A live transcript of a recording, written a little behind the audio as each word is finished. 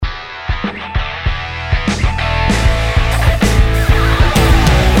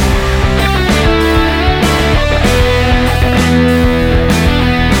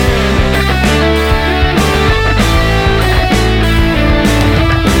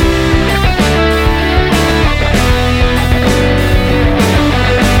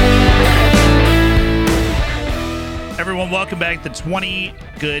back to 20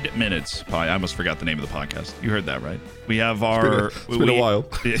 Good Minutes. I almost forgot the name of the podcast. You heard that, right? We have our... It's been a while.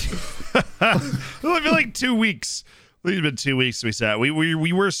 I feel like 2 weeks. It's been 2 weeks we sat.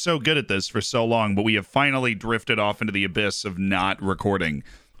 We were so good at this for so long, but we have finally drifted off into the abyss of not recording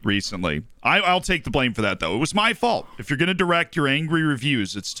recently. I'll take the blame for that, though. It was my fault. If you're going to direct your angry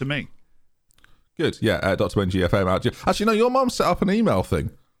reviews, it's to me. Good. Yeah, Dr. Ben GFM out. Actually, no, your mum set up an email thing.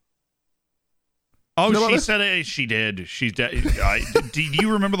 Oh, she said she did. She's do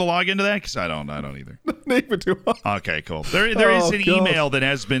you remember the login to that? Because I don't either. Neither do I. Okay, cool. There is an email that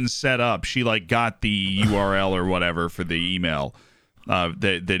has been set up. She got the URL or whatever for the email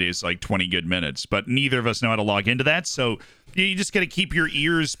that is 20 good minutes. But neither of us know how to log into that. So you just got to keep your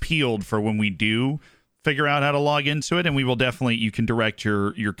ears peeled for when we do figure out how to log into it. And we will definitely, you can direct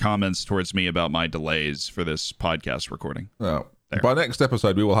your comments towards me about my delays for this podcast recording. Oh. By next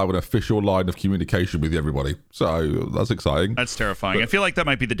episode, we will have an official line of communication with everybody. So that's exciting. That's terrifying. I feel like that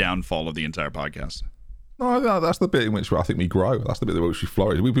might be the downfall of the entire podcast. No, that's the bit in which I think we grow. That's the bit in which we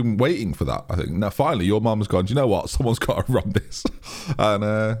flourish. We've been waiting for that, I think. Now, finally, your mum's gone, do you know what? Someone's got to run this. And,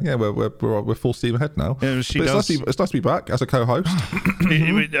 we're full steam ahead now. Yeah, it's nice to be back as a co-host.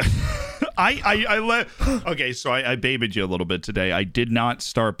 Okay, so I babied you a little bit today. I did not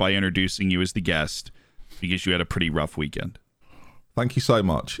start by introducing you as the guest because you had a pretty rough weekend. Thank you so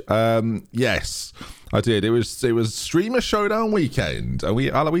much. Yes, I did. It was Streamer Showdown weekend, and we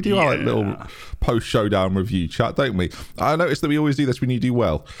do our little post showdown review chat, don't we? I noticed that we always do this when you do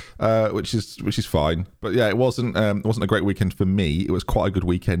well, which is fine. But yeah, it wasn't a great weekend for me. It was quite a good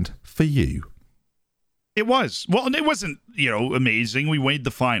weekend for you. It was. Well, and it wasn't amazing. We made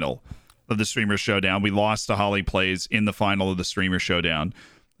the final of the Streamer Showdown. We lost to Holly Plays in the final of the Streamer Showdown.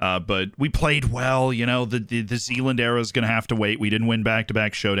 But we played well. The Zealand era is going to have to wait. We didn't win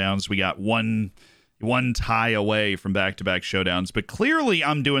back-to-back showdowns. We got one tie away from back-to-back showdowns. But clearly,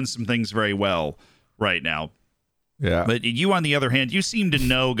 I'm doing some things very well right now. Yeah. But you, on the other hand, you seem to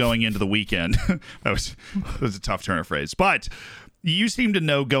know going into the weekend. that was a tough turn of phrase. But you seem to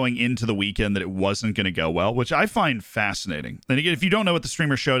know going into the weekend that it wasn't going to go well, which I find fascinating. And again, if you don't know what the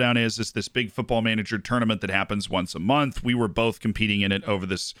Streamer Showdown is, it's this big Football Manager tournament that happens once a month. We were both competing in it over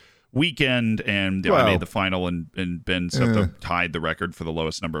this weekend, and I made the final, and Ben tied the record for the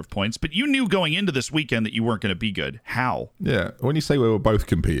lowest number of points. But you knew going into this weekend that you weren't going to be good. How? Yeah, when you say we were both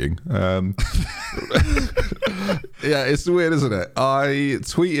competing, yeah, it's weird, isn't it? I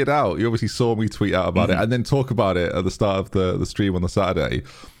tweeted out. You obviously saw me tweet out about it, and then talk about it at the start of the stream on the Saturday.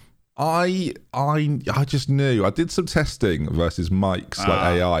 I just knew. I did some testing versus Mike's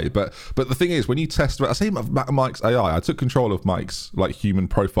AI, but the thing is, when you test, I say Mike's AI, I took control of Mike's human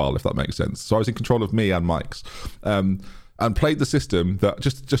profile, if that makes sense. So I was in control of me and Mike's, and played the system that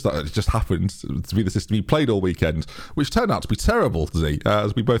just happened to be the system he played all weekend, which turned out to be terrible,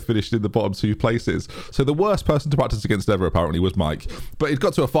 as we both finished in the bottom two places. So the worst person to practice against ever apparently was Mike, but it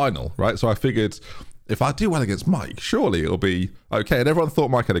got to a final, right? So I figured, if I do well against Mike, surely it'll be okay. And everyone thought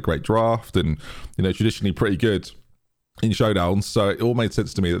Mike had a great draft and, traditionally pretty good in showdowns. So it all made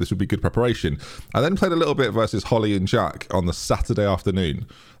sense to me that this would be good preparation. I then played a little bit versus Holly and Jack on the Saturday afternoon.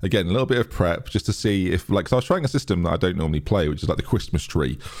 Again, a little bit of prep just to see if, so I was trying a system that I don't normally play, which is the Christmas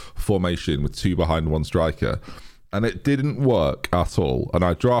tree formation with two behind one striker. And it didn't work at all. And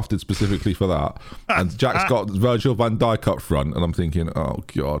I drafted specifically for that. And Jack's got Virgil van Dijk up front. And I'm thinking, oh,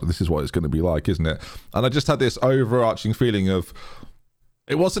 God, this is what it's going to be like, isn't it? And I just had this overarching feeling of,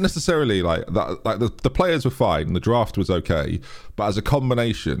 it wasn't necessarily like that. The players were fine. The draft was okay. But as a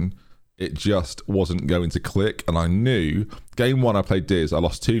combination, it just wasn't going to click. And I knew game one, I played Diz. I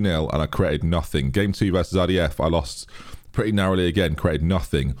lost 2-0 and I created nothing. Game two versus IDF, I lost pretty narrowly again, created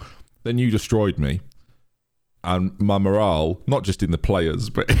nothing. Then you destroyed me. And my morale, not just in the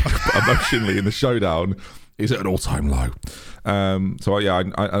players, but emotionally in the showdown, is at an all-time low. So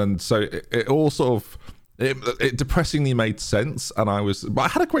it all sort of, it depressingly made sense. And but I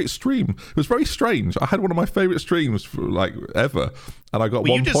had a great stream. It was very strange. I had one of my favorite streams ever. And I got 1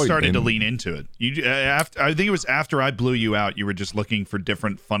 point. You just started to lean into it. I think it was after I blew you out, you were just looking for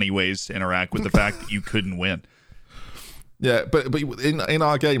different funny ways to interact with the fact that you couldn't win. Yeah, but in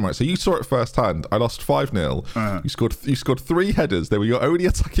our game, right? So you saw it firsthand. I lost 5-0. Uh-huh. You scored 3 headers. They were your only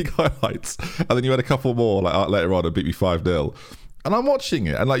attacking highlights, and then you had a couple more later on and beat me 5-0. And I'm watching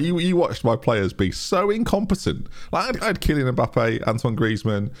it, and you watched my players be so incompetent. I had Kylian Mbappe, Antoine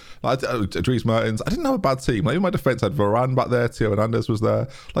Griezmann, Dries Mertens. I didn't have a bad team. Even my defense had Varane back there. Theo Hernandez was there.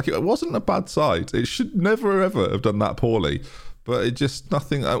 It wasn't a bad side. It should never ever have done that poorly. But it just,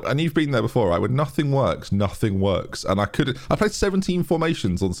 nothing, and you've been there before, right? When nothing works. And I played 17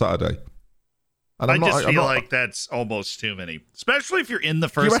 formations on Saturday. And I just feel like that's almost too many, especially if you're in the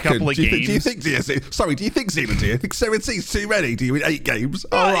first couple of games. Do you think Zealand, do you think 17 is too many? Do you win 8 games?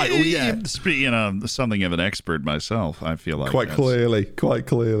 All right, well, yeah. Something of an expert myself, I feel like. Quite clearly.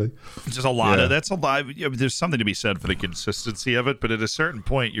 It's just a lot of, that's a lot. There's something to be said for the consistency of it, but at a certain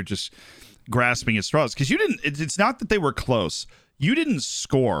point, you're just grasping at straws. Because it's not that they were close. You didn't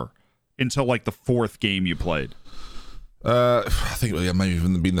score until like the 4th game you played. I think it may have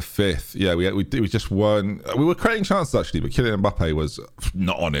even been the 5th. Yeah, we just weren't. We were creating chances actually, but Kylian Mbappe was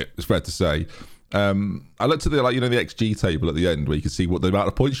not on it. It's fair to say. I looked at the XG table at the end where you could see what the amount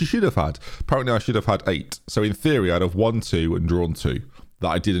of points you should have had. Apparently, I should have had 8. So in theory, I'd have won 2 and drawn 2 that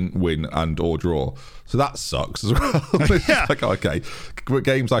I didn't win and or draw. So that sucks as well. It's Yeah. like, okay,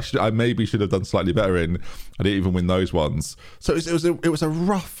 games I maybe should have done slightly better in. I didn't even win those ones. So it was a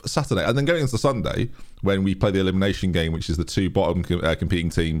rough Saturday. And then going into Sunday, when we play the elimination game, which is the 2 bottom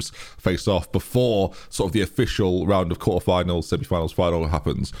competing teams face off before sort of the official round of quarterfinals, semi-finals, final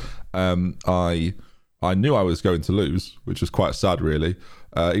happens, I knew I was going to lose, which was quite sad, really.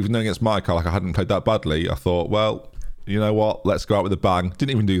 Even though against Michael, I hadn't played that badly, I thought, well, you know what? Let's go out with a bang. Didn't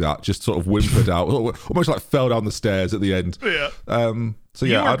even do that. Just sort of whimpered out, almost like fell down the stairs at the end. Yeah. So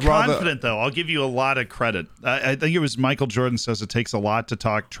yeah, you were I'd rather. confident though. I'll give you a lot of credit. I think it was Michael Jordan says it takes a lot to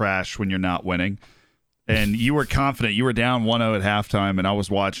talk trash when you're not winning, and you were confident. You were down 1-0 at halftime, and I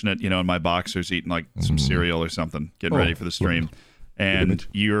was watching it, in my boxers, eating like some cereal or something, getting ready for the stream. And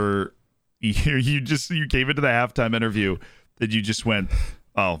you came into the halftime interview that you just went,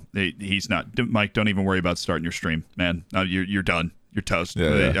 oh, he's not. Mike, don't even worry about starting your stream, man. No, you're done. You're toast.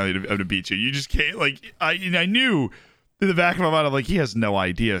 Yeah. I'm gonna beat you. You just can't. Like I knew in the back of my mind, I'm like, he has no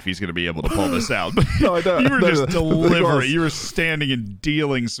idea if he's going to be able to pull this out. But No, I don't. You were just No. deliberate. You were standing and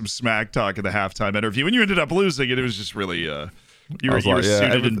dealing some smack talk at the halftime interview, and you ended up losing. And it was just really, you were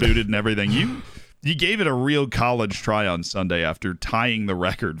suited and booted and everything. You gave it a real college try on Sunday after tying the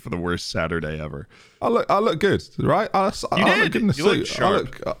record for the worst Saturday ever. I look good, right? I did. look good in the You looked suit.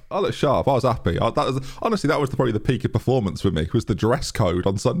 sharp. I look sharp. I was happy. Honestly, that was probably the peak of performance for me. Was the dress code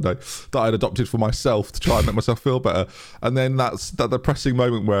on Sunday that I'd adopted for myself to try and make myself feel better. And then that's that depressing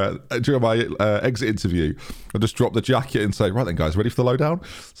moment where during my exit interview, I just dropped the jacket and say, "Right then, guys, ready for the lowdown?"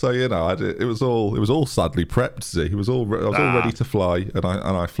 So it was all sadly prepped. See, I was all ready to fly, and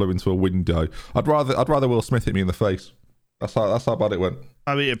I flew into a window. I'd rather Will Smith hit me in the face. That's how bad it went.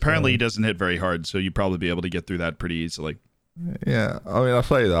 I mean, apparently he doesn't hit very hard, so you'd probably be able to get through that pretty easily. Yeah, I mean, I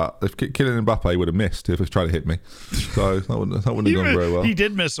say that if Kylian Mbappe would have missed if he was trying to hit me, so that wouldn't have gone very well. He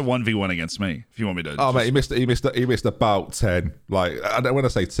did miss a 1v1 against me. If you want me to, mate, he missed about 10. Like, when I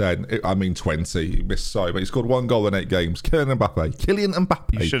say 10, I mean 20. He missed so, but he scored 1 goal in 8 games. Kylian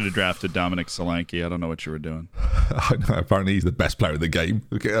Mbappe. You should have drafted Dominic Solanke. I don't know what you were doing. I know. Apparently, he's the best player in the game.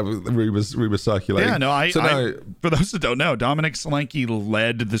 Rumors circulating. Yeah, no. For those that don't know, Dominic Solanke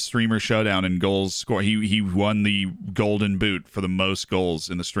led the Streamer Showdown in goals score. He won the Golden Boot for the most goals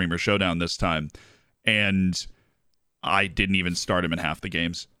in the Streamer Showdown this time, and I didn't even start him in half the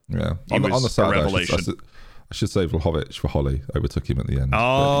games. Yeah, on the Saturday, a revelation. I should say Vlahovic for Holly overtook him at the end.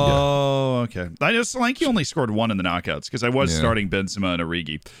 Oh, okay. I know Solanke only scored 1 in the knockouts because I was starting Benzema and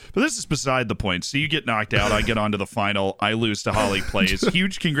Origi. But this is beside the point. So you get knocked out. I get on to the final. I lose to Holly Plays.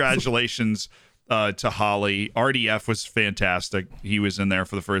 Huge congratulations to Holly. RDF was fantastic. He was in there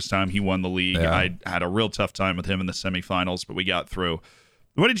for the first time. He won the league. Yeah. I had a real tough time with him in the semifinals, but we got through.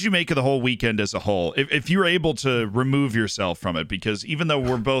 What did you make of the whole weekend as a whole? If you're able to remove yourself from it, because even though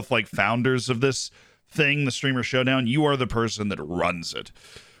we're both like founders of this thing, the Streamer Showdown, you are the person that runs it,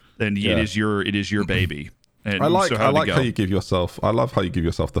 and it is your baby. And I like how you give yourself. I love how you give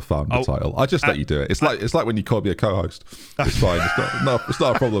yourself the founder title. I just let you do it. It's like when you call me a co-host. It's fine. It's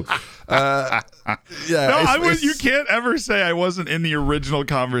not a problem. You can't ever say I wasn't in the original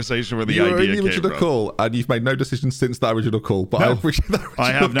conversation where the you idea were in the came original from. call, and you've made no decision since that original call. But I appreciate that.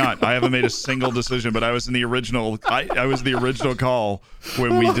 I have not. I haven't made a single decision. But I was in the original. I was the original call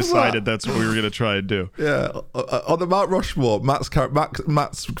when we decided that's what we were going to try and do. Yeah, on the Mount Rushmore, Matt's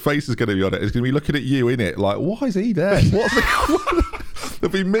face is going to be on it. It's going to be looking at you in it, like, why is he there?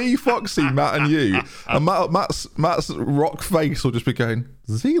 There'll be me, Foxy, Matt, and you, and Matt's rock face will just be going,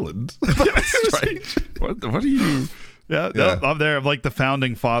 Zealand. That's strange. What are you? Yeah. I'm there. I'm like the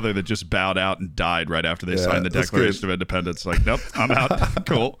founding father that just bowed out and died right after they signed the Declaration of Independence. Like, nope, I'm out.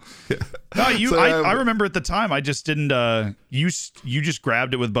 Cool. Yeah. No, I remember at the time I just didn't. You just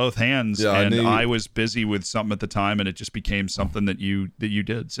grabbed it with both hands, and I was busy with something at the time, and it just became something that you did.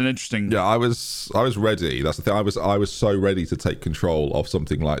 It's an interesting. Yeah, I was ready. That's the thing. I was so ready to take control of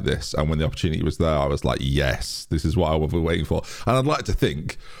something like this, and when the opportunity was there, I was like, yes, this is what I was waiting for. And I'd like to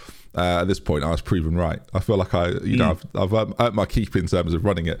think at this point, I was proven right. I feel like I've earned my keep in terms of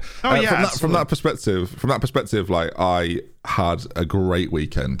running it. From that perspective, like I had a great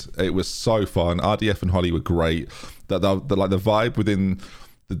weekend. It was so fun. RDF and Holly were great. The vibe within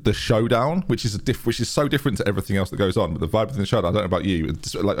the showdown, which is so different to everything else that goes on, but the vibe within the showdown, I don't know about you,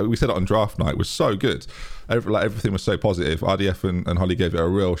 like we said it on draft night, was so good. Everything was so positive. RDF and Holly gave it a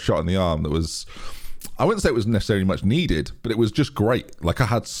real shot in the arm that was, I wouldn't say it was necessarily much needed, but it was just great. Like I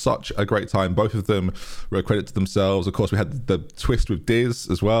had such a great time. Both of them were a credit to themselves. Of course, we had the twist with Diz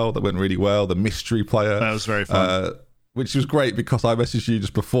as well that went really well. The mystery player, that was very fun. Which was great because I messaged you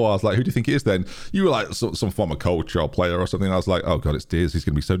just before. I was like, who do you think it is then? You were like some former coach or player or something. I was like, oh God, it's Diz. He's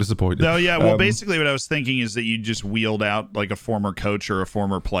going to be so disappointed. No, yeah. Well, basically what I was thinking is that you just wheeled out like a former coach or a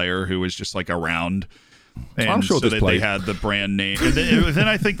former player who was just like around. And I'm sure so that they had the brand name. And then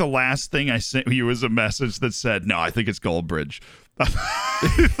I think the last thing I sent you was a message that said, no, I think it's Goldbridge. I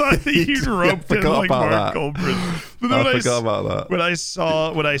thought that you roped in like Mark Goldbridge. But then I forgot about that.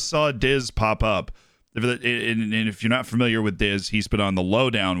 When I saw Diz pop up, and if you're not familiar with Diz, he's been on The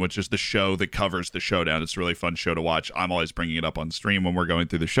Lowdown, which is the show that covers the showdown. It's a really fun show to watch. I'm always bringing it up on stream when we're going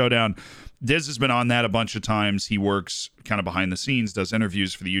through the showdown. Diz has been on that a bunch of times. He works kind of behind the scenes, does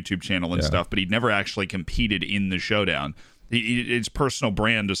interviews for the YouTube channel and stuff, but he'd never actually competed in the showdown. His personal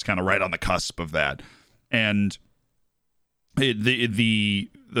brand is kind of right on the cusp of that. And the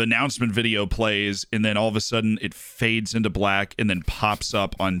announcement video plays, and then all of a sudden it fades into black and then pops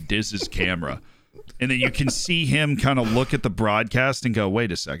up on Diz's camera. And then you can see him kind of look at the broadcast and go,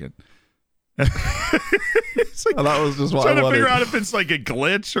 wait a second. It's like, that was just what trying I to wanted. figure out if it's like a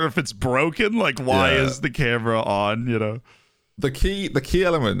glitch or if it's broken. Like, why is the camera on, you know? The key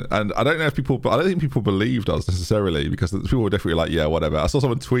element, and I don't think people believed us necessarily, because people were definitely like, yeah, whatever. I saw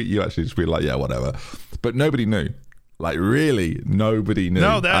someone tweet you actually just being like, yeah, whatever. But nobody knew. Like, really, nobody knew.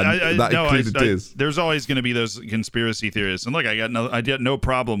 No, that included Diz. There's always going to be those conspiracy theorists. And look, I got no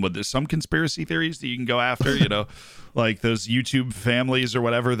problem with this. Some conspiracy theories that you can go after, you know, like those YouTube families or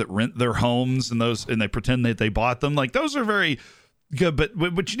whatever that rent their homes and they pretend that they bought them. Like, those are very good. But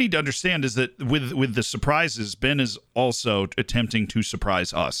what you need to understand is that with the surprises, Ben is also attempting to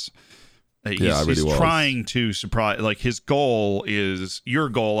surprise us. He's trying to surprise, like his goal is your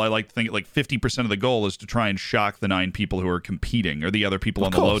goal. I like to think like 50% of the goal is to try and shock the 9 people who are competing or the other people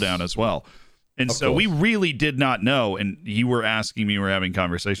on the lowdown as well. And so we really did not know. And you were asking me, we're having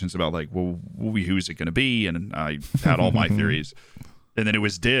conversations about like, well, who's it going to be? And I had all my theories. And then it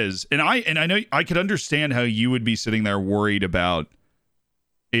was Diz. And I know I could understand how you would be sitting there worried about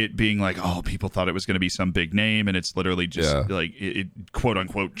it being like, oh, people thought it was going to be some big name, and it's literally just like it quote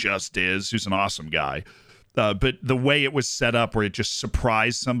unquote just Diz, who's an awesome guy. But the way it was set up, where it just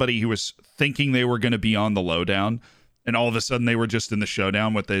surprised somebody who was thinking they were going to be on the lowdown, and all of a sudden they were just in the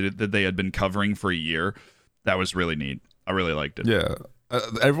showdown, what they had been covering for a year, that was really neat. I really liked it. Yeah.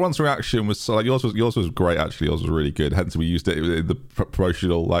 Everyone's reaction was like yours was great, actually. Yours was really good, hence we used it in the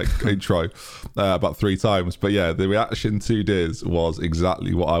promotional like intro about 3 times. But yeah, the reaction to Diz was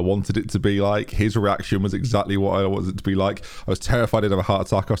exactly what I wanted it to be like. His reaction was exactly what I wanted it to be like. I was terrified he'd have a heart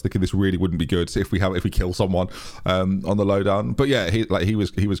attack. I was thinking this really wouldn't be good if we kill someone on the lowdown. But yeah, he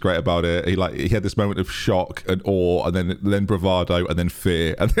was great about it. He had this moment of shock and awe, and then bravado, and then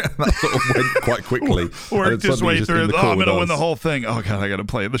fear, and that sort of went quite quickly. Worked his way through. I'm gonna win the whole thing. Oh god, I gotta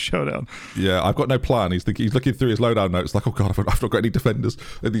play the showdown. Yeah, I've got no plan. He's looking through his lowdown notes like, oh god, I've not got any defenders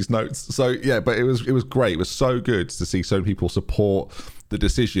in these notes. So yeah, but it was great. It was so good to see so many people support the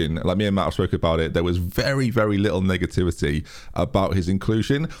decision. Like me and Matt have spoken about it. There was very, very little negativity about his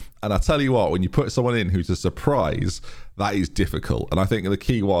inclusion. And I tell you what, when you put someone in who's a surprise, that is difficult. And I think the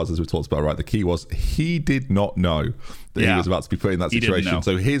key was, as we talked about, right, the key was he did not know that he was about to be put in that situation.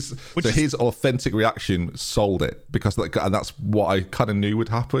 So his authentic reaction sold it, because and that's what I kind of knew would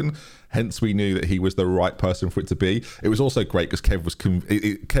happen. Hence, we knew that he was the right person for it to be. It was also great because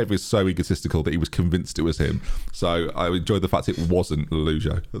Kev is so egotistical that he was convinced it was him. So I enjoyed the fact it wasn't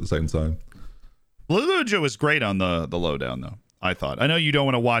Lelujo at the same time. Lelujo was great on the lowdown, though, I thought. I know you don't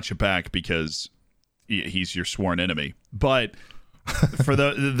want to watch it back because he's your sworn enemy, but for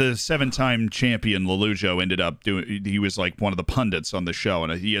the 7-time champion, Lelujo ended up he was like one of the pundits on the show,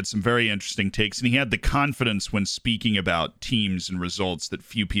 and he had some very interesting takes, and he had the confidence when speaking about teams and results that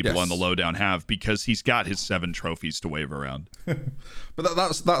few people on the lowdown have, because he's got his 7 trophies to wave around. But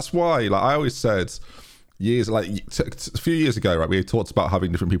that's why, like I always said, years, like a few years ago, right? We talked about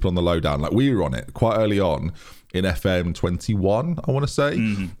having different people on the lowdown. Like we were on it quite early on in FM 21, I want to say.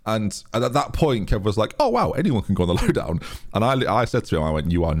 And at that point, Kev was like, oh, wow, anyone can go on the lowdown. And I said to him, I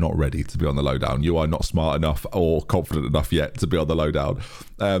went, you are not ready to be on the lowdown. You are not smart enough or confident enough yet to be on the lowdown.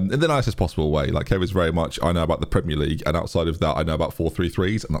 In the nicest possible way. Like Kev is very much, I know about the Premier League, and outside of that, I know about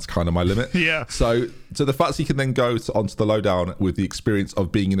 4-3-3s, and that's kind of my limit. Yeah. So the fact he can then go onto the lowdown with the experience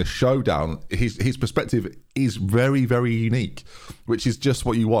of being in a showdown, his perspective is very, very unique, which is just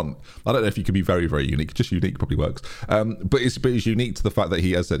what you want. I don't know if you could be very, very unique. Just unique probably works. But it's unique to the fact that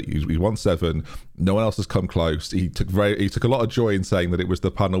he has said he won 7. No one else has come close. He took a lot of joy in saying that it was the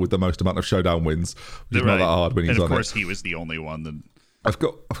panel with the most amount of showdown wins, which is not that hard when he's on it. And of course, he was the only one that. Of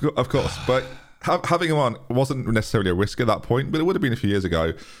course, but having him on wasn't necessarily a risk at that point, but it would have been a few years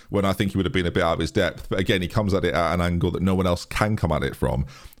ago when I think he would have been a bit out of his depth. But again, he comes at it at an angle that no one else can come at it from,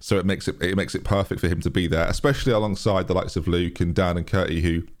 so it makes it perfect for him to be there, especially alongside the likes of Luke and Dan and Curtie,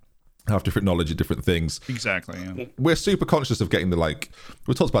 who have different knowledge of different things. Exactly. Yeah. We're super conscious of getting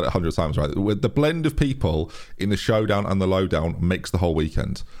we've talked about it 100 times, right? The blend of people in the showdown and the lowdown makes the whole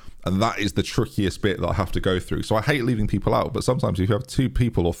weekend. And that is the trickiest bit that I have to go through. So I hate leaving people out, but sometimes if you have 2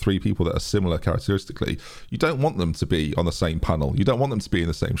 people or 3 people that are similar characteristically, you don't want them to be on the same panel. You don't want them to be in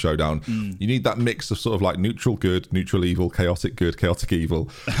the same showdown. You need that mix of sort of like neutral good, neutral evil, chaotic good, chaotic evil.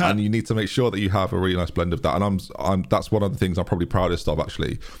 And you need to make sure that you have a really nice blend of that. And I'm that's one of the things I'm probably proudest of,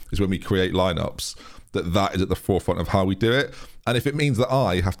 actually, is when we create lineups, that is at the forefront of how we do it. And if it means that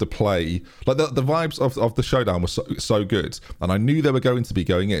I have to play, like the vibes of the showdown were so good, and I knew they were going to be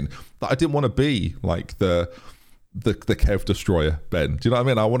going in, that I didn't want to be like the Kev destroyer, Ben. Do you know what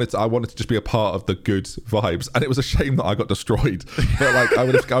I mean? I wanted to just be a part of the good vibes, and it was a shame that I got destroyed. But like I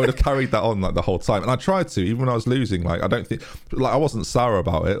would have carried that on like the whole time, and I tried to, even when I was losing. Like I wasn't sour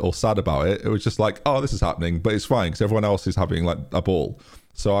about it or sad about it. It was just like, oh, this is happening, but it's fine because everyone else is having like a ball.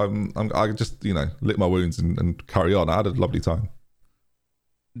 So I just lick my wounds and carry on. I had a lovely time.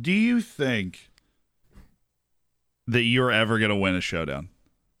 Do you think that you're ever going to win a showdown?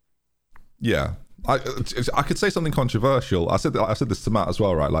 Yeah, I could say something controversial. I said this to Matt as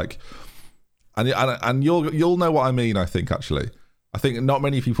well, right? Like, and you'll know what I mean. I think not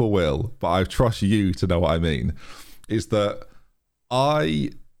many people will, but I trust you to know what I mean. Is that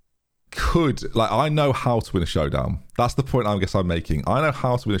I know how to win a showdown. That's the point I guess I'm making. I know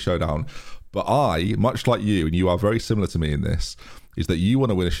how to win a showdown, but I, much like you, and you are very similar to me in this, is that you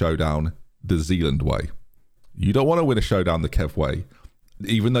want to win a showdown the Zealand way. You don't want to win a showdown the Kev way,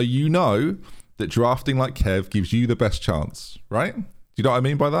 even though you know that drafting like Kev gives you the best chance, right? Do you know what I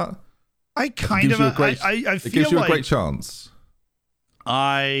mean by that? I kind of, I feel it gives you like a great chance.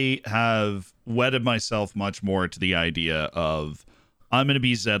 I have wedded myself much more to the idea of I'm going to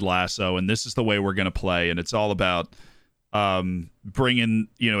be Zed Lasso, and this is the way we're going to play, and it's all about bringing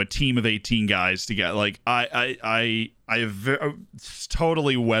a team of 18 guys together. Like I have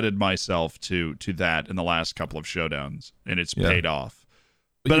totally wedded myself to that in the last couple of showdowns, and it's paid off.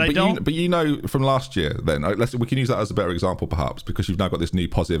 But you know from last year, then we can use that as a better example, perhaps, because you've now got this new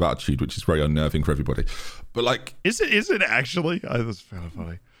positive attitude, which is very unnerving for everybody. But like, is it actually? That's kind of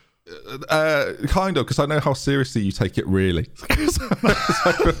funny. Kind of, because I know how seriously you take it, really.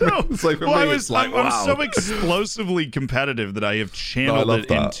 I'm so explosively competitive that I have channeled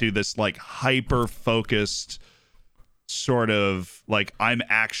it into this like hyper focused sort of like I'm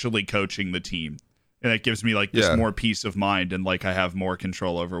actually coaching the team, and it gives me like this more peace of mind, and like I have more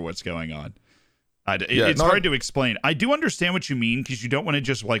control over what's going on. It's hard to explain. I do understand what you mean, because you don't want to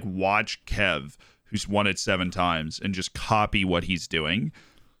just like watch Kev, who's won it 7 times, and just copy what he's doing.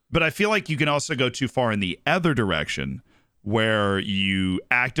 But I feel like you can also go too far in the other direction, where you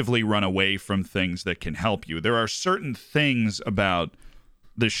actively run away from things that can help you. There are certain things about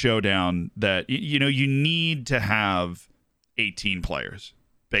the showdown that, you need to have 18 players,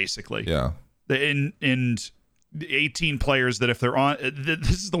 basically. Yeah. And 18 players that if they're on,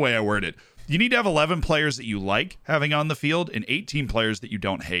 this is the way I word it. You need to have 11 players that you like having on the field and 18 players that you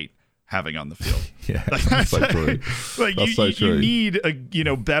don't hate having on the field. Yeah, that's so true. Like you need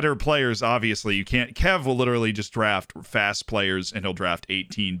better players. Obviously, you can't. Kev will literally just draft fast players, and he'll draft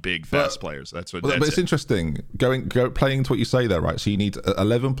 18 big fast players. But it's interesting playing to what you say there, right? So you need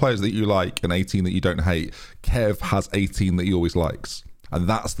 11 players that you like and 18 that you don't hate. Kev has 18 that he always likes. And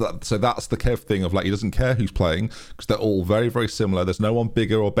that's the Kev thing of like, he doesn't care who's playing, because they're all very, very similar. There's no one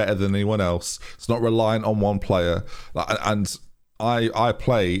bigger or better than anyone else. It's not reliant on one player. And I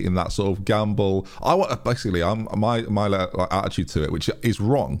play in that sort of gamble. My attitude to it, which is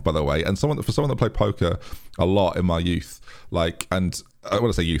wrong, by the way. And for someone that played poker a lot in my youth, and when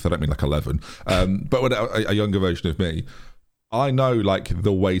I say youth, I don't mean like 11, but when a younger version of me, I know like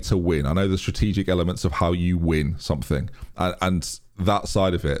the way to win. I know the strategic elements of how you win something and that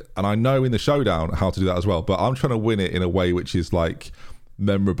side of it. And I know in the showdown how to do that as well. But I'm trying to win it in a way which is like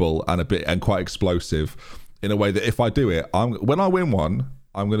memorable and quite explosive, in a way that if I do it, when I win one,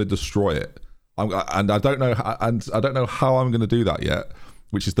 I'm going to destroy it. And I don't know how I'm going to do that yet,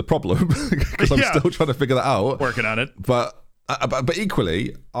 which is the problem because I'm still trying to figure that out. Working on it. But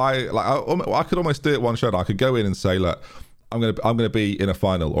equally, I could almost do it one shot. I could go in and say, look, I'm gonna be in a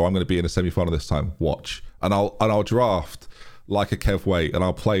final, or I'm gonna be in a semi-final this time. Watch, and I'll draft like a Kev Way, and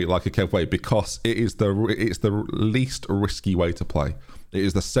I'll play like a Kev Way, because it's the least risky way to play. It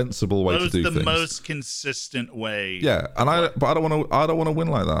is the sensible way to do things. The most consistent way. Yeah, and I don't want to win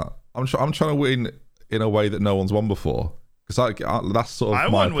like that. I'm trying to win in a way that no one's won before, because that's sort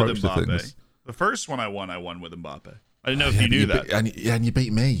of my approach to things. The first one I won with Mbappe. I didn't know if you knew that. And you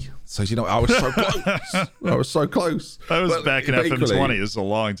beat me. So, I was so close. I was so close. That was back in FM20. This is a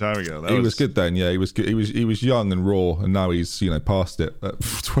long time ago. He was good then. Yeah, he was good. He was young and raw, and now he's, past it at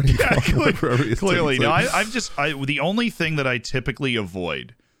 25. Yeah, clearly. No, the only thing that I typically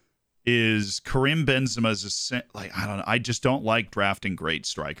avoid is Karim Benzema's, I don't know. I just don't like drafting great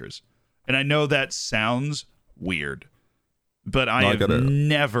strikers. And I know that sounds weird, but I've had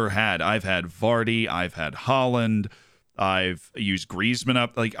Vardy, I've had Haaland, I've used Griezmann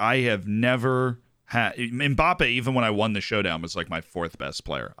up. Like, I have never had Mbappe. Even when I won the showdown, was like my fourth best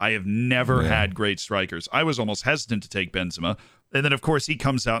player. I have never had great strikers. I was almost hesitant to take Benzema, and then of course he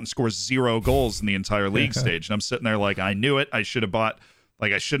comes out and scores 0 goals in the entire league stage, and I'm sitting there like, I knew it. I should have bought.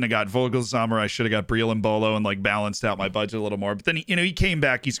 Like, I shouldn't have got Vogelsammer. I should have got Briel and Bolo and like balanced out my budget a little more. But then he came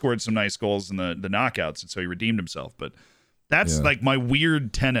back. He scored some nice goals in the knockouts, and so he redeemed himself. But that's like my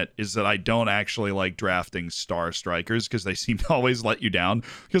weird tenet, is that I don't actually like drafting star strikers, because they seem to always let you down,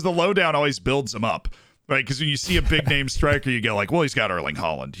 because the lowdown always builds them up, right? Because when you see a big name striker, you go like, well, he's got Erling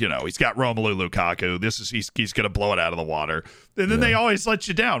Haaland, he's got Romelu Lukaku. He's going to blow it out of the water. And then they always let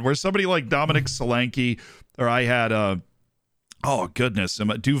you down, where somebody like Dominic Solanke, or I had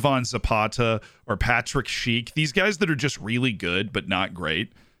Duvan Zapata or Patrick Schick, these guys that are just really good but not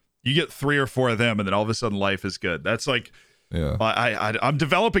great. You get 3 or 4 of them, and then all of a sudden life is good. That's like, I'm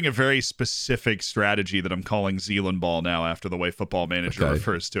developing a very specific strategy that I'm calling Zealand ball now, after the way Football Manager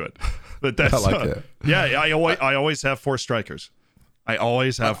refers to it. But that's I like it. Yeah, I always have 4 strikers. I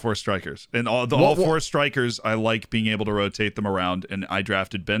always have 4 strikers, and all 4 strikers, I like being able to rotate them around. And I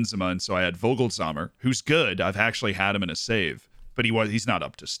drafted Benzema, and so I had Vogelsammer, who's good. I've actually had him in a save, but he's not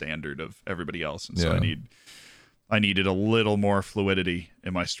up to standard of everybody else, and so I needed a little more fluidity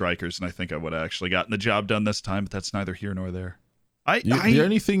in my strikers, and I think I would have actually gotten the job done this time, but that's neither here nor there. The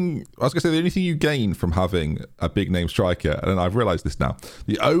only thing you gain from having a big name striker, and I've realized this now,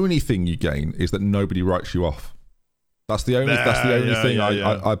 the only thing you gain is that nobody writes you off. That's the only thing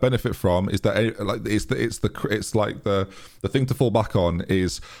I benefit from, is that it's like the thing to fall back on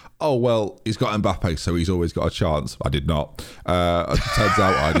is, oh well, he's got Mbappe, so he's always got a chance. I did not. It turns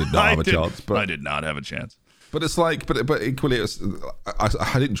out I did not have a chance. But I did not have a chance. But it's like, but equally,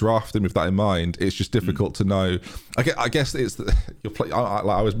 I didn't draft him with that in mind. It's just difficult to know. I guess it's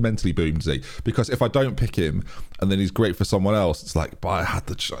I was mentally boomed, because if I don't pick him and then he's great for someone else, it's like, but I had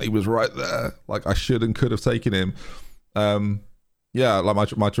he was right there. Like, I should and could have taken him.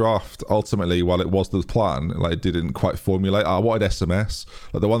 Like my draft, ultimately, while it was the plan, like, it didn't quite formulate. I wanted SMS.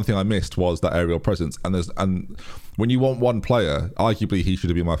 Like, the one thing I missed was that aerial presence. And when you want one player, arguably he should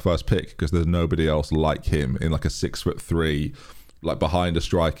have been my first pick, because there's nobody else like him in like a 6'3", like behind a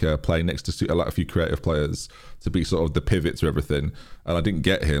striker, playing next to like a few creative players, to be sort of the pivot to everything. And I didn't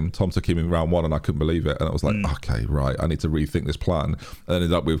get him. Tom took him in round 1, and I couldn't believe it. And I was like, okay, right, I need to rethink this plan. And I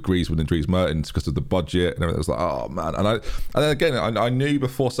ended up with Griezmann and Dries Mertens because of the budget and everything. I was like, oh man. And then again, I knew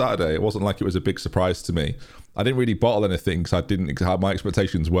before Saturday, it wasn't like it was a big surprise to me. I didn't really bottle anything, because my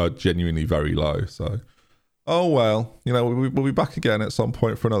expectations were genuinely very low. So, oh well, we'll be back again at some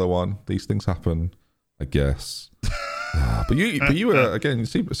point for another one. These things happen, I guess. But you were, again,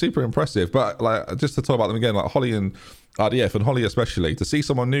 super impressive. But like, just to talk about them again, like Holly and RDF, and Holly especially, to see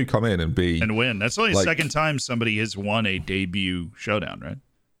someone new come in and win. That's only the second time somebody has won a debut showdown, right?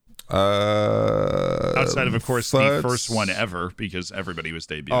 Outside of course, the first one ever, because everybody was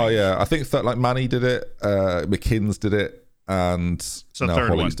debuting. Oh yeah, I think like Manny did it, McKinn's did it, and so now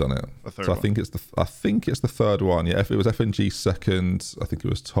Holly's done it. So I think it's the third one. Yeah, if it was FNG second, I think it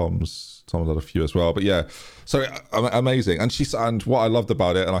was Tom's. Tom had a few as well, but yeah, so amazing. And what I loved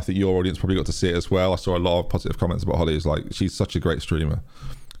about it, and I think your audience probably got to see it as well, I saw a lot of positive comments about Holly, is like, she's such a great streamer.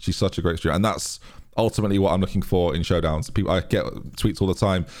 And that's ultimately what I'm looking for in showdowns. People, I get tweets all the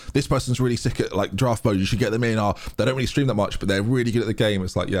time. This person's really sick at like draft mode. You should get them in. Or they don't really stream that much, but they're really good at the game.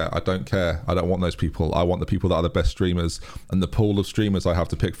 It's like, yeah, I don't care. I don't want those people. I want the people that are the best streamers. And the pool of streamers I have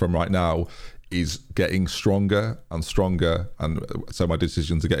to pick from right now is getting stronger and stronger, and so my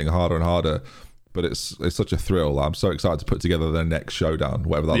decisions are getting harder and harder. But it's such a thrill. I'm so excited to put together their next showdown,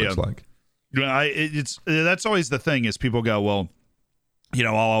 whatever that looks like. That's always the thing is people go, well, you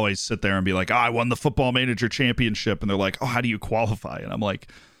know, I'll always sit there and be like, I won the Football Manager Championship, and they're like, oh, how do you qualify? And I'm like,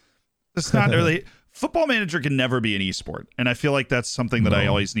 that's not really. Football Manager can never be an esport, and I feel like that's something that I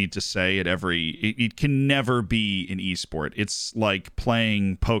always need to say at every. It can never be an esport. It's like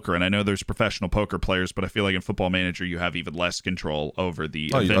playing poker, and I know there's professional poker players, but I feel like in Football Manager you have even less control over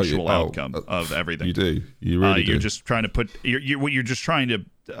the eventual outcome of everything. You do. You really do. You're just trying to put. You're just trying to.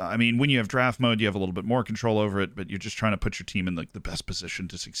 I mean, when you have draft mode, you have a little bit more control over it, but you're just trying to put your team in like the best position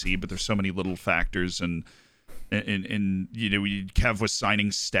to succeed. But there's so many little factors and you know, Kev was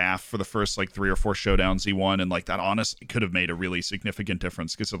signing staff for the first like 3 or 4 showdowns he won, and like that honestly could have made a really significant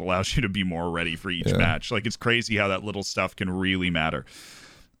difference because it allows you to be more ready for each match. Like it's crazy how that little stuff can really matter.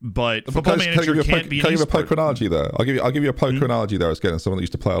 But Football Manager can't be. Can I give a poker analogy there? I'll give you a poker analogy there. As getting someone that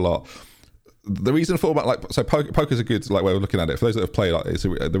used to play a lot. The reason for poker's a good like way of looking at it. For those that have played, like,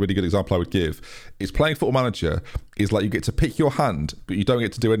 the really good example I would give is playing Football Manager is like you get to pick your hand, but you don't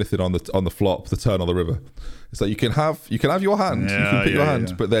get to do anything on the flop, the turn, or the river. It's like you can have your hand, you can pick your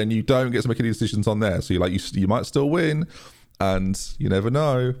hand, but then you don't get to make any decisions on there. So you might still win, and you never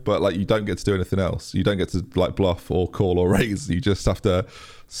know, but like you don't get to do anything else. You don't get to like bluff or call or raise. You just have to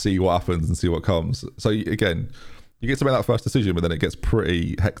see what happens and see what comes. So again, you get to make that first decision, but then it gets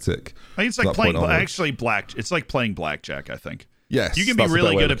pretty hectic. I think it's like playing It's like playing blackjack. I think. Yes, you can be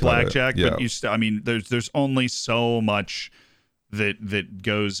really good at blackjack, but I mean, there's only so much that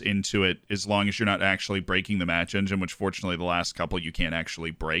goes into it as long as you're not actually breaking the match engine, which fortunately the last couple you can't actually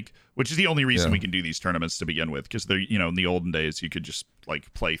break, which is the only reason we can do these tournaments to begin with, because they're, you know, in the olden days you could just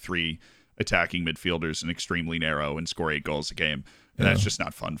like play 3 attacking midfielders and extremely narrow and score 8 goals a game, and that's just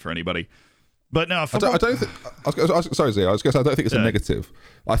not fun for anybody. But no, I don't think. Sorry, Zia. I was going to say I don't think it's a negative.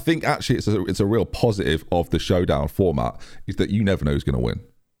 I think actually it's a real positive of the showdown format is that you never know who's going to win,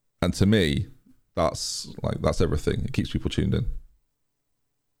 and to me, that's everything. It keeps people tuned in.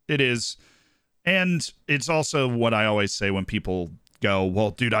 It is, and it's also what I always say when people go,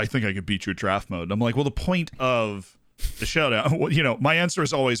 "Well, dude, I think I could beat you at draft mode." And I'm like, "Well, the point of the showdown, well, you know, my answer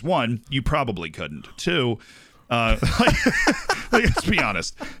is always 1, you probably couldn't. 2." Let's be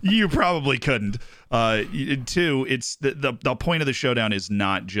honest, you probably couldn't. 2, it's the point of the showdown is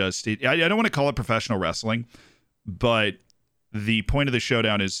not just I don't want to call it professional wrestling, but the point of the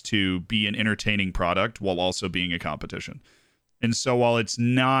showdown is to be an entertaining product while also being a competition. And so while it's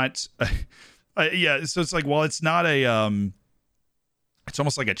not so it's like, while it's not it's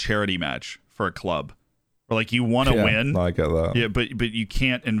almost like a charity match for a club, or like you want to win. I get that. Yeah, but you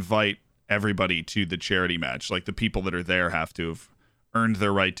can't invite everybody to the charity match. Like the people that are there have to have earned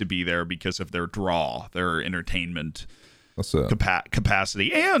their right to be there because of their draw, their entertainment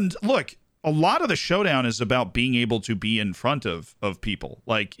capacity. And look, a lot of the showdown is about being able to be in front of people.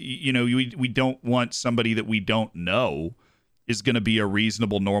 Like, you know, we don't want somebody that we don't know is going to be a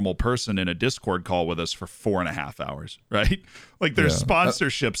reasonable, normal person in a Discord call with us for 4.5 hours, right? Like there's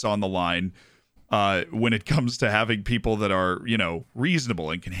sponsorships on the line when it comes to having people that are, you know,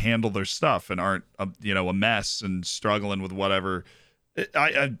 reasonable and can handle their stuff and aren't, you know, a mess and struggling with whatever.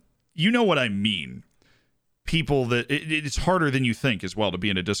 You know what I mean? People that it's harder than you think as well to be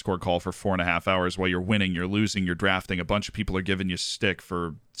in a Discord call for 4.5 hours while you're winning, you're losing, you're drafting. A bunch of people are giving you stick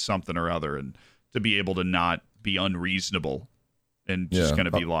for something or other, and to be able to not be unreasonable and just kind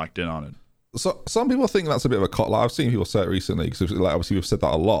of be locked in on it. So some people think that's a bit of a cop. Like I've seen people say it recently because like, obviously we've said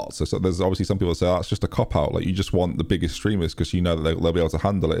that a lot. So there's obviously some people say that's just a cop out. Like you just want the biggest streamers because you know that they'll be able to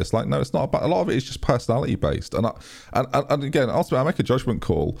handle it. It's like no, it's not about. A lot of it is just personality based. And again, ultimately, I make a judgment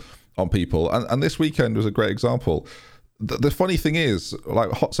call on people. And this weekend was a great example. The funny thing is,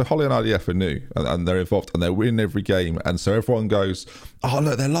 like, so Holly and IDF are new and they're involved and they're winning every game. And so everyone goes, oh,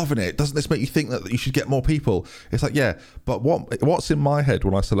 look, they're loving it. Doesn't this make you think that you should get more people? It's like, yeah, but what's in my head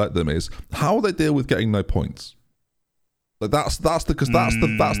when I select them is how will they deal with getting no points? Like that's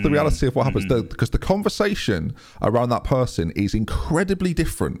the reality of what happens. Because the conversation around that person is incredibly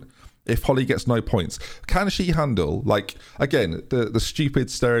different if Holly gets no points? Can she handle, like, again, the stupid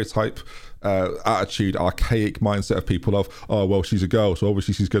stereotype attitude, archaic mindset of people of, oh well, she's a girl, so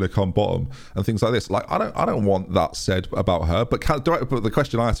obviously she's going to come bottom and things like this? Like, I don't want that said about her. But but the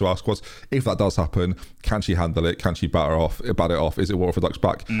question I had to ask was, if that does happen, can she handle it? Can she bat it off? Is it Waterford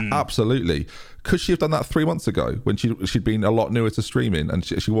back? Absolutely. Could she have done that 3 months ago when she'd been a lot newer to streaming and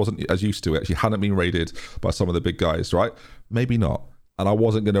she wasn't as used to it? She hadn't been raided by some of the big guys, right? Maybe not. And I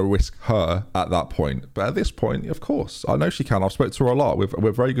wasn't going to risk her at that point. But at this point, of course, I know she can. I've spoke to her a lot.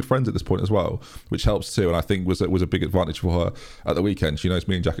 We're very good friends at this point as well, which helps too. And I think was a big advantage for her at the weekend. She knows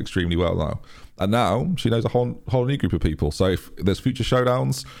me and Jack extremely well now. And now she knows a whole new group of people. So if there's future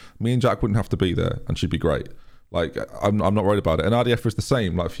showdowns, me and Jack wouldn't have to be there and she'd be great. Like, I'm not worried about it. And RDF was the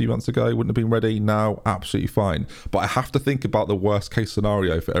same. Like, a few months ago, wouldn't have been ready. Now, absolutely fine. But I have to think about the worst case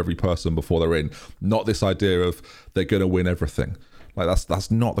scenario for every person before they're in. Not this idea of they're going to win everything. Like, that's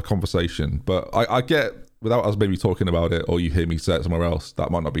not the conversation. But I get, without us maybe talking about it, or you hear me say it somewhere else,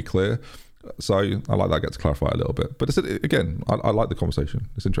 that might not be clear. So I like that I get to clarify a little bit. But again, I like the conversation.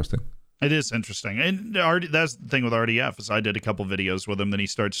 It's interesting. It is interesting. And that's the thing with RDF, is I did a couple videos with him, then he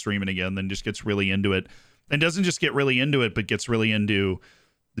starts streaming again, then just gets really into it. And doesn't just get really into it, but gets really into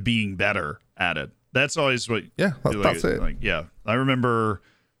the being better at it. That's always what... Yeah, that's it. Like, yeah. I remember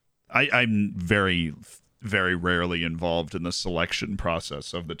I'm very... very rarely involved in the selection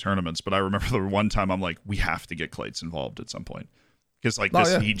process of the tournaments, but I remember the one time I'm like, we have to get Clates involved at some point, because like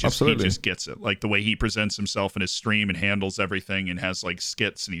he just gets it, like the way he presents himself in his stream and handles everything and has like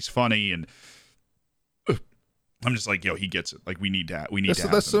skits and he's funny, and I'm just like, yo, he gets it. Like, we need to have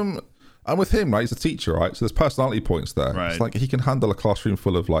him. And with him, right, he's a teacher, right? So there's personality points there. Right. It's like he can handle a classroom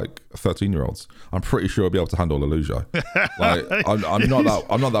full of like 13-year-olds. I'm pretty sure he'll be able to handle a Lujo. Like,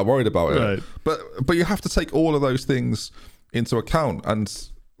 I'm not that worried about it. Right. But you have to take all of those things into account, and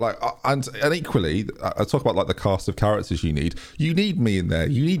like and equally, I talk about like the cast of characters you need. You need me in there.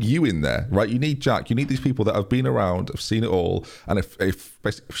 You need you in there, right? You need Jack. You need these people that have been around, have seen it all, and if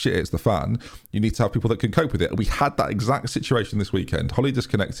shit hits the fan, you need to have people that can cope with it. And we had that exact situation this weekend. Holly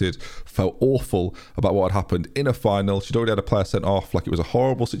disconnected, felt awful about what had happened in a final. She'd already had a player sent off. Like, it was a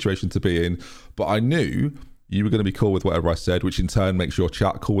horrible situation to be in. But I knew you were going to be cool with whatever I said, which in turn makes your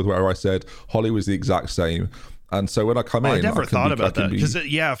chat cool with whatever I said. Holly was the exact same. And so when I come in, I never thought about that, because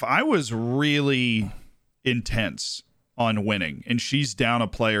if I was really intense on winning and she's down a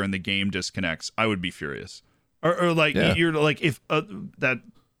player and the game disconnects, I would be furious. Or like, you're like, if that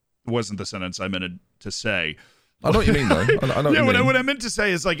wasn't the sentence I meant to say. I know what you mean, though. I know what I meant to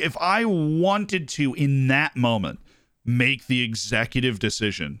say is, like, if I wanted to in that moment make the executive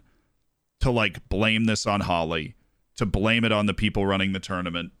decision to like blame this on Holly, to blame it on the people running the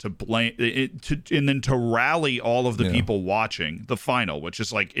tournament, to blame it, and then to rally all of the people watching the final, which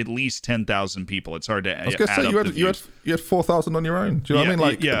is like at least 10,000 people. It's hard to add up. You had 4,000 on your own. Do you know what I mean?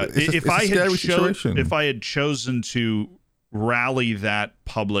 Like, if I had chosen to rally that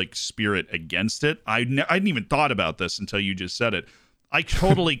public spirit against it, I hadn't even thought about this until you just said it. I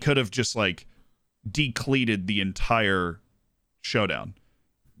totally could have just like decleated the entire showdown.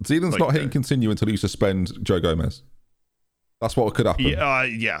 Zealand's not hitting continue until you suspend Joe Gomez. That's what could happen.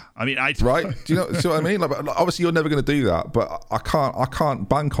 Yeah. I mean, right? Do you know what I mean? Like, obviously, you're never going to do that, but I can't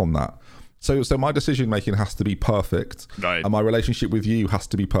bank on that. So my decision making has to be perfect, right, and my relationship with you has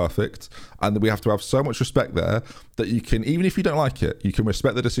to be perfect, and we have to have so much respect there that you can, even if you don't like it, you can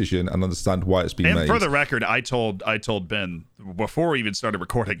respect the decision and understand why it's been made. And for the record, I told Ben before we even started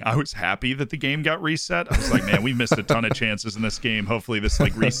recording, I was happy that the game got reset. I was like, man, we missed a ton of chances in this game. Hopefully, this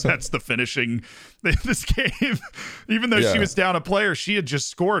like resets the finishing this game. Even though she was down a player, she had just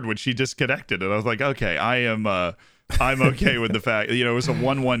scored when she disconnected, and I was like, okay, I'm okay with the fact, it was a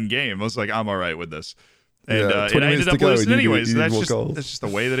 1-1 game. I was like, I'm all right with this. And I ended up losing anyways. That's just the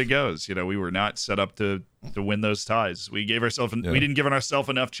way that it goes. We were not set up to win those ties. We didn't give ourselves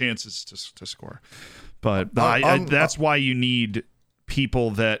enough chances to score. But that's why you need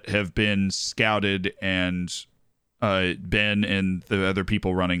people that have been scouted, and Ben and the other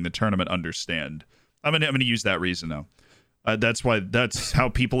people running the tournament understand. I'm gonna use that reason though. That's how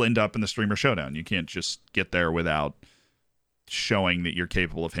people end up in the Streamer Showdown. You can't just get there without showing that you're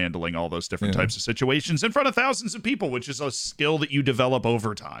capable of handling all those different types of situations in front of thousands of people, which is a skill that you develop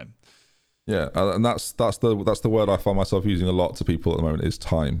over time. Yeah, and that's the word I find myself using a lot to people at the moment is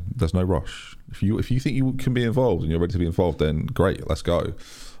time. There's no rush. If you think you can be involved and you're ready to be involved, then great, let's go.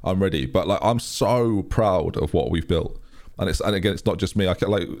 I'm ready. But like, I'm so proud of what we've built. And again, it's not just me.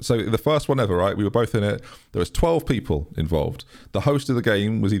 So the first one ever, right? We were both in it. There was 12 people involved. The host of the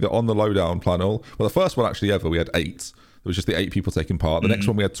game was either on the lowdown panel. Well, the first one actually ever, we had 8. was just the 8 people taking part. The next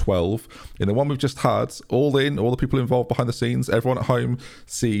one we had 12. In the one we've just had, all the people involved behind the scenes, everyone at home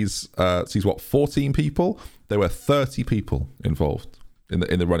sees 14 people. There were 30 people involved in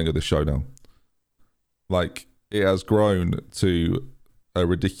the running of this show now. Like, it has grown to a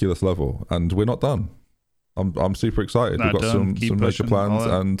ridiculous level, and we're not done. I'm super excited. Not We've got done. some major plans,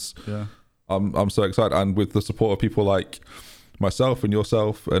 and yeah. I'm so excited. And with the support of people like myself and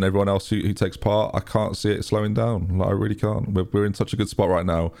yourself and everyone else who takes part, I can't see it slowing down. Like, I really can't. We're in such a good spot right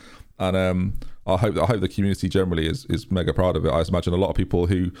now, and I hope the community generally is mega proud of it. I imagine a lot of people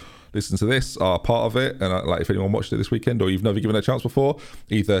who listen to this are part of it, and like, if anyone watched it this weekend or you've never given it a chance before,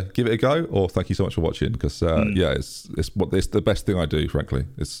 either give it a go or thank you so much for watching, because it's the best thing I do, frankly.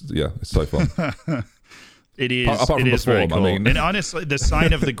 It's so fun. It is. Apart from it is very perform, cool. I mean. And honestly, the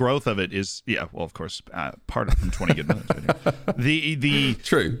sign of the growth of it is, of course, part of them 20 good minutes. Right here.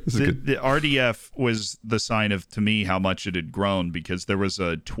 True. The RDF was the sign of, to me, how much it had grown, because there was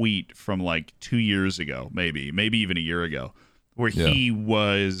a tweet from like 2 years ago, maybe even a year ago, where he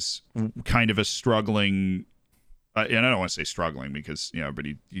was kind of a struggling. And I don't want to say struggling because, but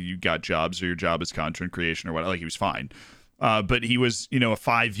you got jobs, or your job is content creation or what. Like, he was fine. But he was, a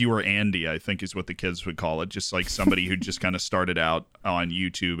 5 viewer Andy, I think is what the kids would call it. Just like somebody who just kind of started out on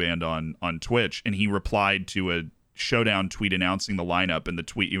YouTube and on Twitch. And he replied to a Showdown tweet announcing the lineup. And the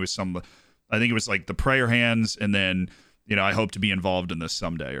tweet, it was I think it was like the prayer hands. And then, I hope to be involved in this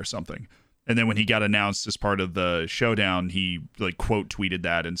someday or something. And then when he got announced as part of the Showdown, he like quote tweeted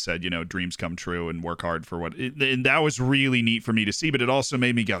that and said, dreams come true and work hard for and that was really neat for me to see. But it also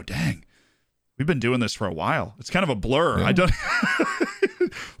made me go, dang. We've been doing this for a while. It's kind of a blur. Yeah. I don't.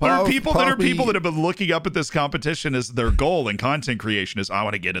 There are people that have been looking up at this competition as their goal in content creation is, I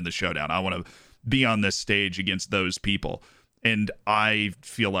want to get in the Showdown. I want to be on this stage against those people. And I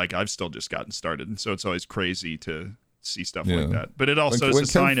feel like I've still just gotten started. And so it's always crazy to see stuff like that. But it also is a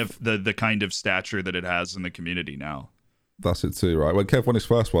sign of the kind of stature that it has in the community now. That's it too, right? When Kev won his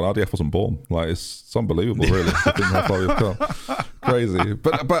first one, RDF wasn't born. Like, it's unbelievable, really. I think how far we've come. Crazy.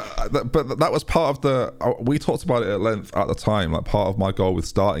 But that was part of the. We talked about it at length at the time. Like, part of my goal with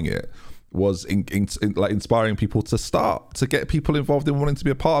starting it was like inspiring people to start, to get people involved in wanting to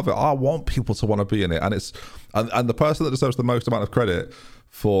be a part of it. I want people to want to be in it, and the person that deserves the most amount of credit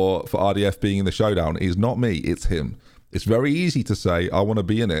for RDF being in the Showdown is not me. It's him. It's very easy to say I want to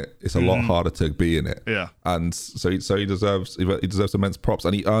be in it. It's a lot harder to be in it. Yeah. And so he deserves immense props,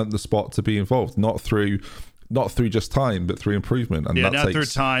 and he earned the spot to be involved, not through just time, but through improvement. And that not takes through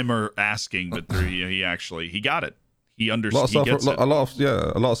time or asking, but through he got it. He understood. A lot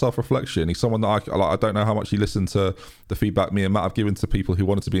of self-reflection. He's someone that I don't know how much he listened to the feedback me and Matt have given to people who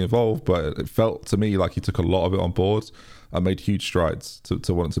wanted to be involved, but it felt to me like he took a lot of it on board and made huge strides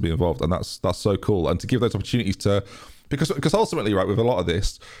to wanting to be involved, and that's so cool. And to give those opportunities to. Because ultimately, right, with a lot of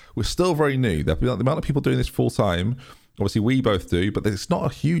this, we're still very new. The amount of people doing this full time, obviously we both do, but it's not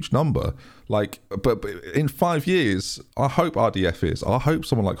a huge number. Like, but in 5 years, I hope RDF is. I hope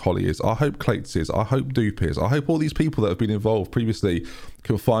someone like Holly is. I hope Clates is. I hope Dupe is. I hope all these people that have been involved previously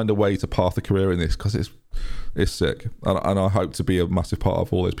can find a way to path a career in this, because it's sick. And I hope to be a massive part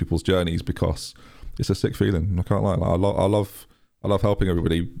of all those people's journeys, because it's a sick feeling. I can't lie. I love helping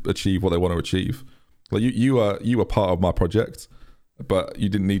everybody achieve what they want to achieve. Like, you were part of my project, but you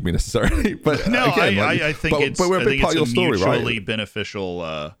didn't need me necessarily. But no, again, I think but we're a big part of your story, right? Mutually beneficial.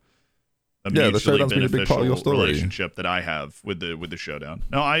 The Showdown's been a big part of your story. Relationship that I have with the Showdown.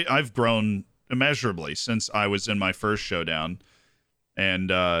 No, I've grown immeasurably since I was in my first Showdown, and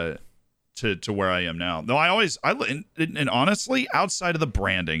to where I am now. No, and honestly, outside of the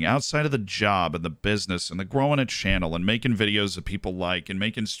branding, outside of the job and the business and the growing a channel and making videos that people like and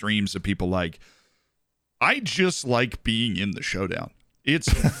making streams that people like, I just like being in the Showdown. It's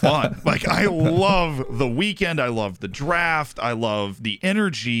fun. Like, I love the weekend. I love the draft. I love the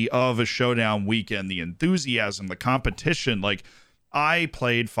energy of a Showdown weekend, the enthusiasm, the competition. Like, I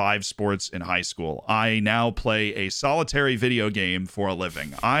played 5 sports in high school. I now play a solitary video game for a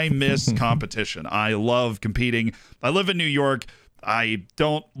living. I miss competition. I love competing. I live in New York. I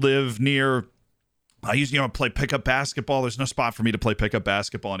don't live near. I used to play pickup basketball. There's no spot for me to play pickup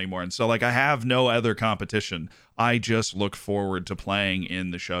basketball anymore. And so, like, I have no other competition. I just look forward to playing in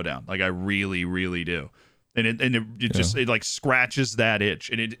the Showdown. Like, I really, really do. And it just like scratches that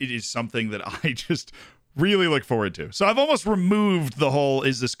itch. And it is something that I just really look forward to. So I've almost removed the whole,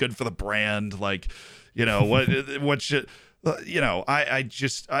 is this good for the brand? Like, what should,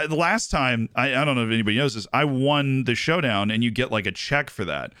 the last time, I don't know if anybody knows this, I won the Showdown, and you get like a check for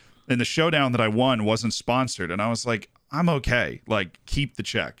that. And the Showdown that I won wasn't sponsored. And I was like, I'm okay. Like, keep the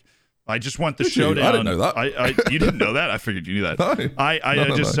check. I just want the Did you? showdown. I didn't know that. You didn't know that? I figured you knew that. No.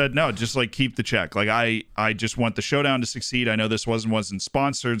 I just said no. Just like keep the check. Like I just want the showdown to succeed. I know this wasn't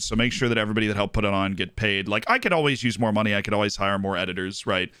sponsored, so make sure that everybody that helped put it on get paid. Like I could always use more money. I could always hire more editors.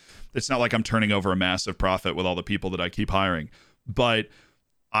 Right? It's not like I'm turning over a massive profit with all the people that I keep hiring, but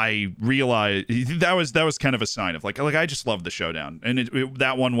I realized that was kind of a sign of like I just love the showdown, and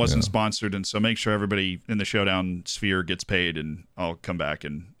that one wasn't sponsored, and so make sure everybody in the showdown sphere gets paid, and I'll come back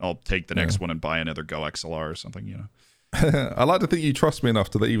and I'll take the next one and buy another Go XLR or something, you know. I like to think you trust me enough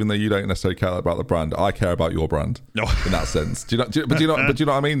to that even though you don't necessarily care about the brand, I care about your brand. No, in that sense. But do you know what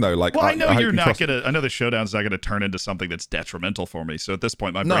I mean though? Like, well, I know you're not gonna. I know the showdown's not gonna turn into something that's detrimental for me. So at this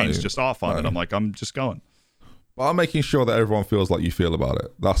point, my brain's just off on it. I'm like, I'm just going. But I'm making sure that everyone feels like you feel about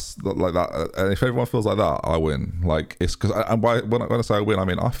it. That's like that. And if everyone feels like that, I win. Like it's because when I say I win, I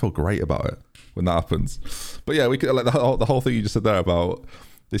mean I feel great about it when that happens. But yeah, we could like the whole thing you just said there about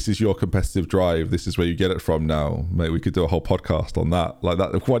this is your competitive drive. This is where you get it from now. Mate, we could do a whole podcast on that. Like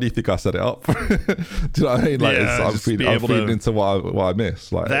that. Why do you think I set it up? Do you know what I mean? Like I'm feeding into what I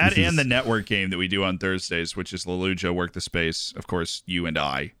miss. Like that and the network game that we do on Thursdays, which is Lelujo, Work the Space. Of course, you and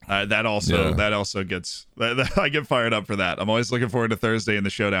I. That also gets. I get fired up for that. I'm always looking forward to Thursday and the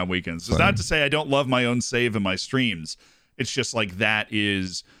Showdown weekends. It's not to say I don't love my own save and my streams. It's just like that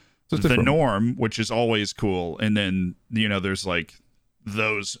is the norm, which is always cool. And then there's like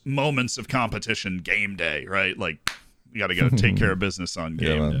those moments of competition, game day, right? Like you got to go take care of business on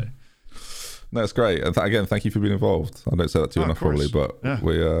game day. No, it's great. And again, thank you for being involved. I don't say that to you enough probably, but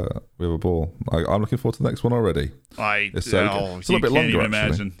we have a ball. I'm looking forward to the next one already. It's a little bit longer. Even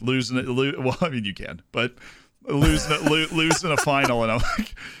imagine losing it. Well, I mean, you can, but losing a final, and I'm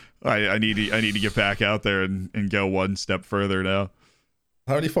like, I need to get back out there and go one step further now.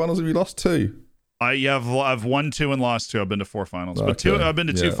 How many finals have you lost? 2? I've won 2 and lost 2. I've been to 4 finals, but 2. I've been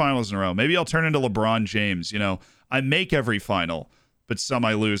to 2 finals in a row. Maybe I'll turn into LeBron James. I make every final, but some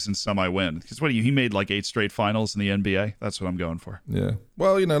I lose and some I win. Because he made like 8 straight finals in the NBA. That's what I'm going for. Yeah.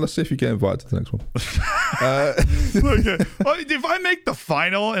 Well, let's see if you get invited to the next one. Okay. Well, if I make the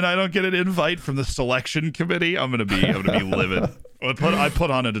final and I don't get an invite from the selection committee, I'm gonna be livid. I put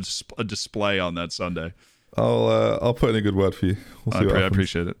on a display on that Sunday. I'll put in a good word for you. I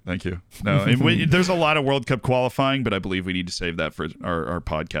appreciate it. Thank you. No, there's a lot of World Cup qualifying, but I believe we need to save that for our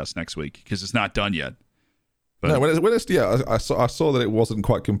podcast next week because it's not done yet. But no, I saw that it wasn't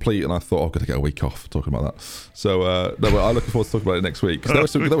quite complete, and I thought, I'm going to get a week off talking about that. So, I'm looking forward to talking about it next week.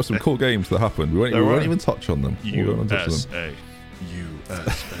 Because there were some cool games that happened. We won't even touch on them. USA.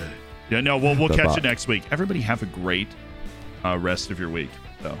 Yeah, no, we'll catch you next week. Everybody have a great rest of your week,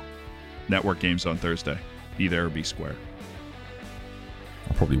 though. Network games on Thursday. Be there or be square.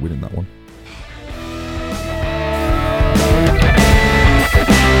 I'll probably win in that one.